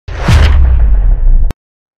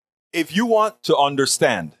If you want to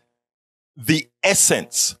understand the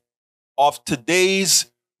essence of today's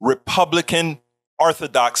Republican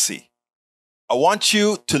orthodoxy, I want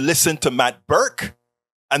you to listen to Matt Birk,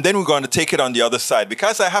 and then we're going to take it on the other side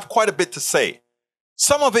because I have quite a bit to say.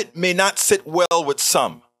 Some of it may not sit well with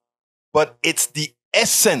some, but it's the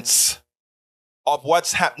essence of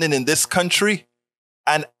what's happening in this country,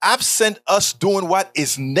 and absent us doing what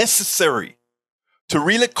is necessary to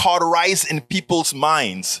really cauterize in people's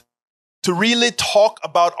minds, to really talk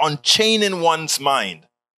about unchaining one's mind,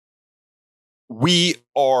 we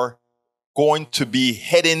are going to be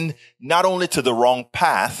heading not only to the wrong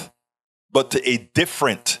path, but to a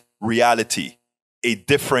different reality, a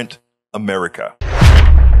different America.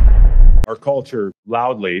 Our culture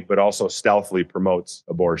loudly, but also stealthily promotes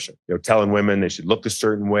abortion. Telling women they should look a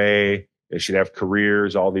certain way, they should have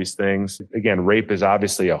careers, all these things. Again, rape is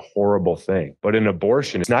obviously a horrible thing, but an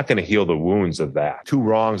abortion is not going to heal the wounds of that. Two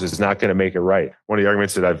wrongs is not going to make it right. One of the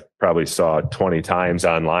arguments that I've probably saw 20 times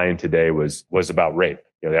online today was about rape.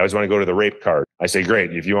 They always want to go to the rape card. I say,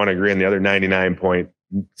 great. If you want to agree on the other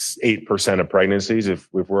 99.8% of pregnancies, if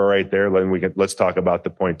we're right there, then let's talk about the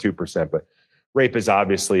 0.2%. But rape is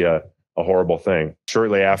obviously a horrible thing.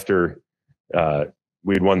 Shortly after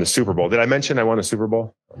we'd won the Super Bowl. Did I mention I won a Super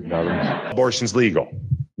Bowl? No. Abortion's legal,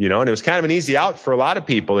 and it was kind of an easy out for a lot of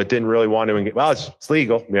people that didn't really want to engage. Well, it's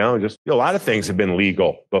legal, just a lot of things have been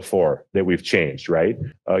legal before that we've changed, right?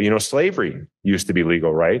 Slavery used to be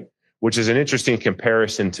legal, right? Which is an interesting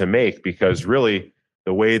comparison to make because really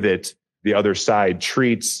the way that the other side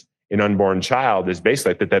treats an unborn child is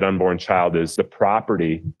basically that unborn child is the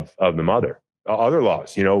property of the mother. Other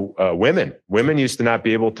laws, women used to not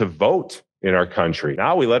be able to vote in our country.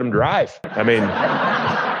 Now we let them drive. I mean,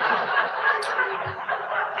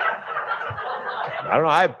 I don't know.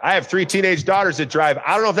 I have 3 teenage daughters that drive.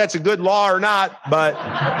 I don't know if that's a good law or not, but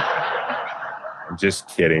I'm just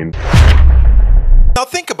kidding. Now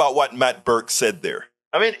think about what Matt Birk said there.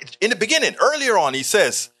 I mean, in the beginning, earlier on, he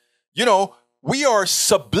says, we are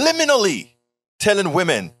subliminally telling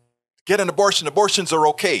women, get an abortion. Abortions are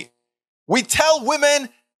okay. We tell women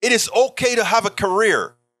it is okay to have a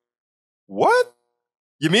career. What?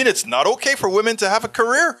 You mean it's not okay for women to have a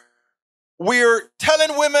career? We're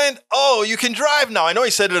telling women, oh, you can drive now. I know he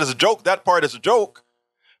said it as a joke. That part is a joke.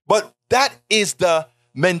 But that is the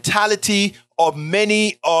mentality of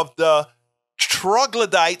many of the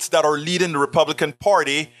troglodytes that are leading the Republican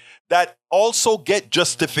Party that also get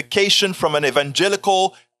justification from an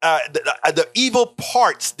evangelical, the evil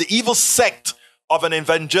parts, the evil sect of an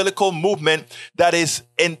evangelical movement that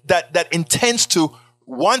intends to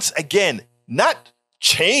once again not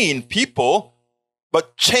chain people,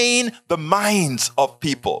 but chain the minds of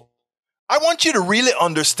people. I want you to really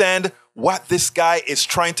understand what this guy is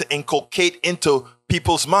trying to inculcate into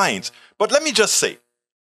people's minds. But let me just say,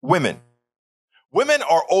 women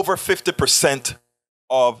are over 50%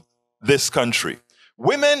 of this country.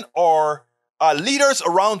 Women are leaders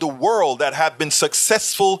around the world that have been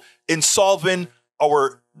successful in solving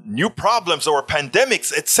our new problems, our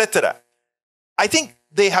pandemics, etc. I think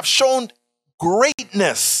they have shown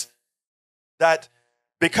greatness that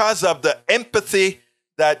because of the empathy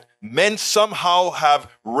that men somehow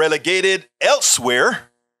have relegated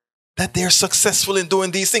elsewhere, that they're successful in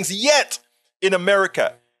doing these things. Yet in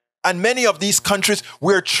America and many of these countries,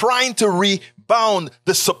 we're trying to rebound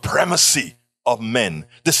the supremacy of men,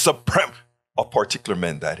 of particular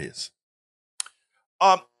men, that is.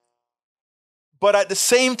 But at the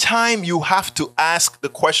same time, you have to ask the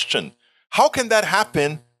question, how can that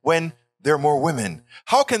happen when there are more women?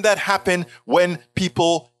 How can that happen when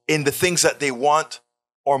people in the things that they want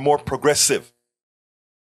are more progressive?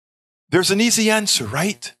 There's an easy answer,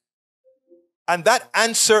 right? And that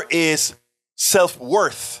answer is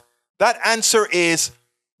self-worth. That answer is,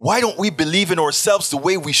 why don't we believe in ourselves the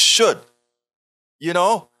way we should? It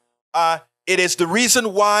is the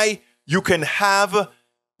reason why you can have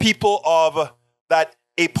people of that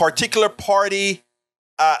a particular party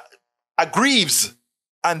aggrieves,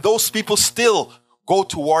 and those people still go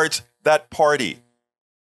towards that party.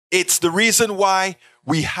 It's the reason why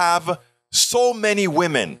we have so many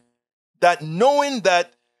women that knowing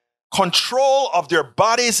that control of their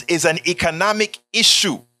bodies is an economic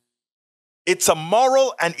issue. It's a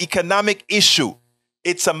moral and economic issue.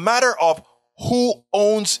 It's a matter of who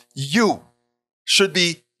owns you. Should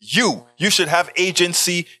be you. You should have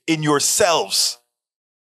agency in yourselves.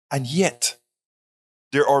 And yet,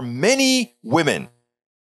 there are many women,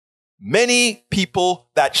 many people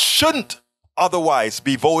that shouldn't otherwise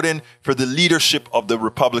be voting for the leadership of the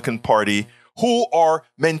Republican Party who are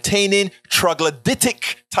maintaining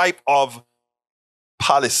troglodytic type of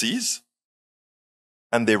policies,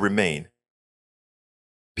 and they remain.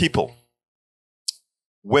 People,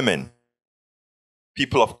 women,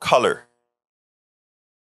 people of color.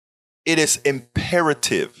 It is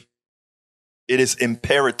imperative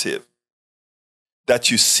that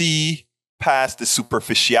you see past the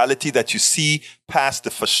superficiality, that you see past the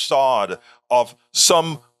facade of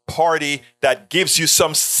some party that gives you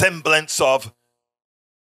some semblance of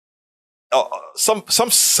some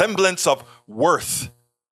semblance of worth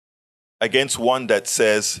against one that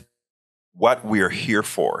says what we are here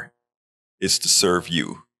for is to serve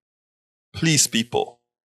you. Please, people,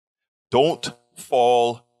 don't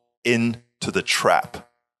fall into the trap.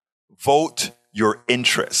 Vote your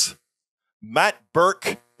interests. Matt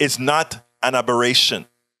Birk is not an aberration.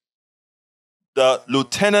 The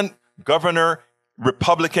lieutenant governor,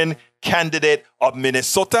 Republican candidate of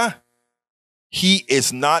Minnesota, he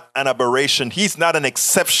is not an aberration. He's not an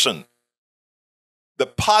exception. The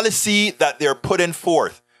policy that they're putting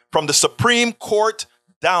forth from the Supreme Court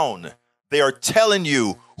down, they are telling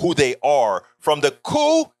you who they are. From the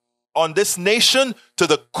coup on this nation to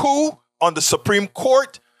the coup on the Supreme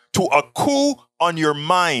Court to a coup on your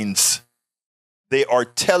minds, they are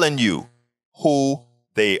telling you who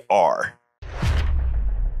they are.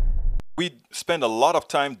 We spend a lot of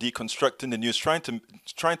time deconstructing the news, trying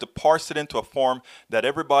to parse it into a form that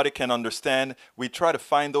everybody can understand. We try to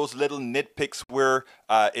find those little nitpicks where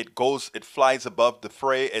it flies above the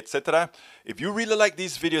fray, etc. If you really like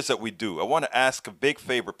these videos that we do, I want to ask a big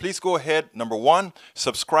favor. Please go ahead, number one,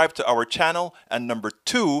 subscribe to our channel, and number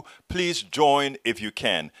two, please join if you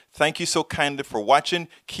can. Thank you so kindly for watching.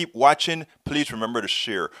 Keep watching. Please remember to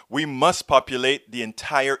share. We must populate the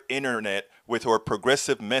entire internet with our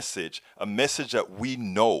progressive message, a message that we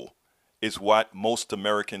know is what most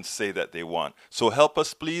Americans say that they want. So help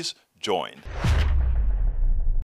us, please join.